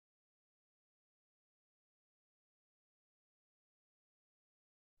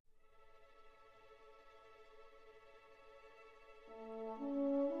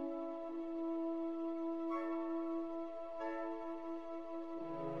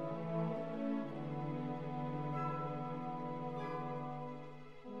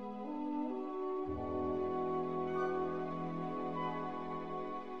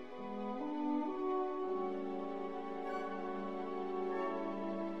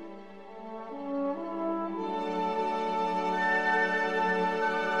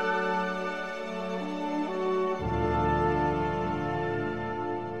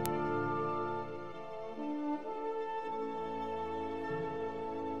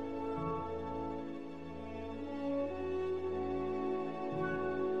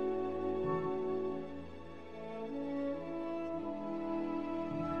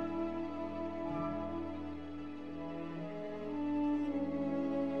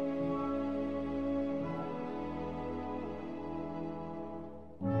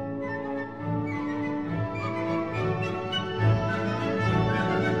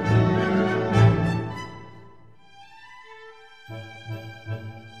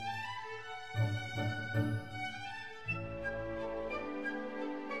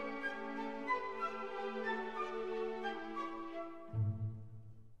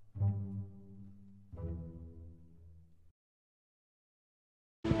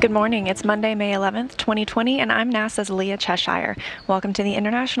Good morning. It's Monday, May 11th, 2020, and I'm NASA's Leah Cheshire. Welcome to the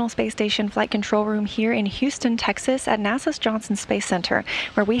International Space Station Flight Control Room here in Houston, Texas at NASA's Johnson Space Center,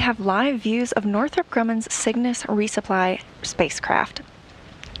 where we have live views of Northrop Grumman's Cygnus resupply spacecraft.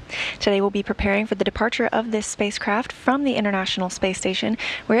 Today we'll be preparing for the departure of this spacecraft from the International Space Station,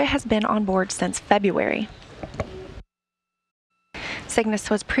 where it has been on board since February. Cygnus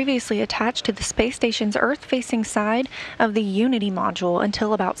was previously attached to the space station's Earth-facing side of the Unity module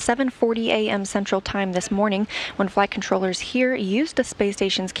until about 7:40 a.m. Central Time this morning, when flight controllers here used the space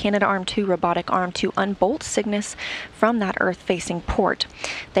station's Canadarm2 robotic arm to unbolt Cygnus from that Earth-facing port.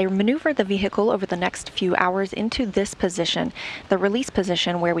 They maneuvered the vehicle over the next few hours into this position, the release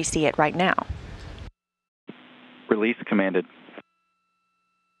position where we see it right now. Release commanded.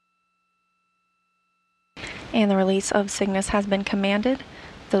 And the release of Cygnus has been commanded.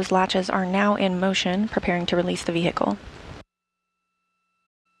 Those latches are now in motion, preparing to release the vehicle.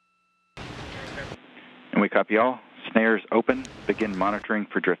 And we copy all. Snares open. Begin monitoring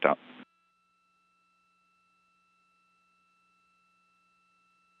for drift out.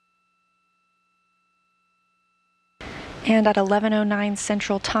 And at 11:09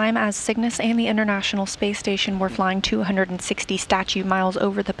 Central Time, as Cygnus and the International Space Station were flying 260 statute miles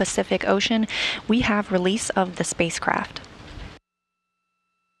over the Pacific Ocean, we have release of the spacecraft.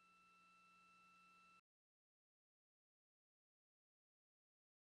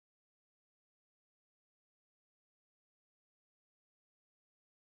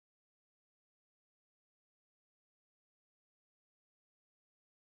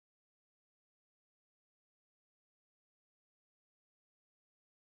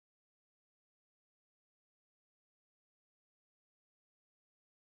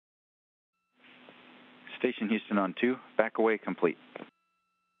 Station Houston on 2. Back away complete.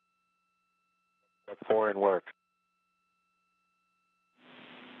 4 in work.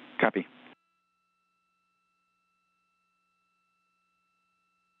 Copy.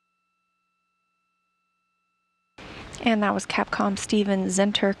 And that was Capcom Steven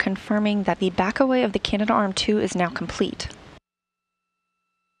Zenter confirming that the backaway of the Canadarm2 is now complete.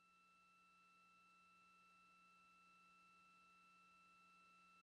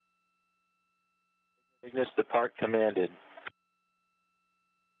 Cygnus depart commanded.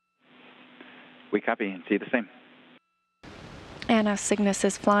 We copy and see the same. And as Cygnus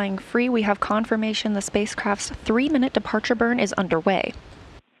is flying free, we have confirmation the spacecraft's 3-minute departure burn is underway.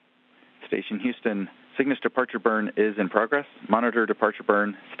 Station Houston, Cygnus departure burn is in progress. Monitor departure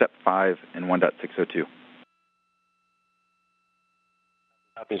burn, step 5 in 1.602.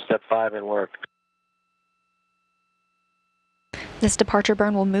 Copy, step 5 in work. This departure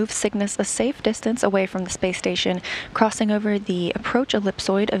burn will move Cygnus a safe distance away from the space station, crossing over the approach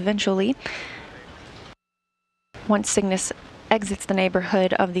ellipsoid eventually. Once Cygnus exits the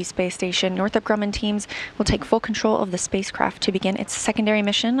neighborhood of the space station, Northrop Grumman teams will take full control of the spacecraft to begin its secondary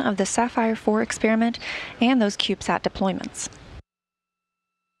mission of the Saffire-IV experiment and those CubeSat deployments.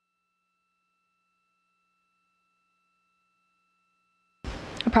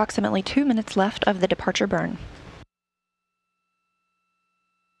 Approximately 2 minutes left of the departure burn.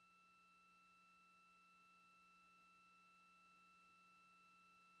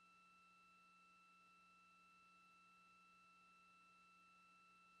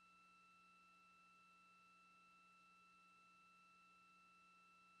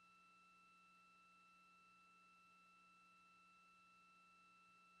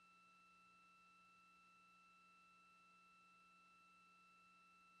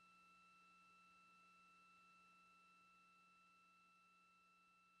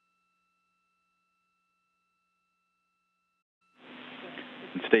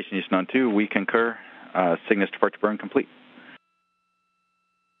 Station Houston on 2. We concur. Cygnus departure burn complete.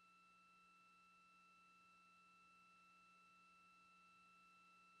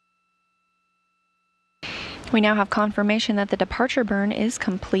 We now have confirmation that the departure burn is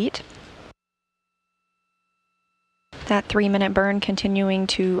complete. That 3-minute burn continuing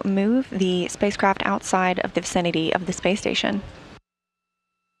to move the spacecraft outside of the vicinity of the space station.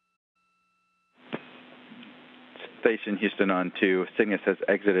 Station Houston on 2. Cygnus has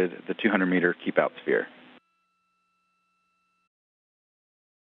exited the 200-meter keep-out sphere.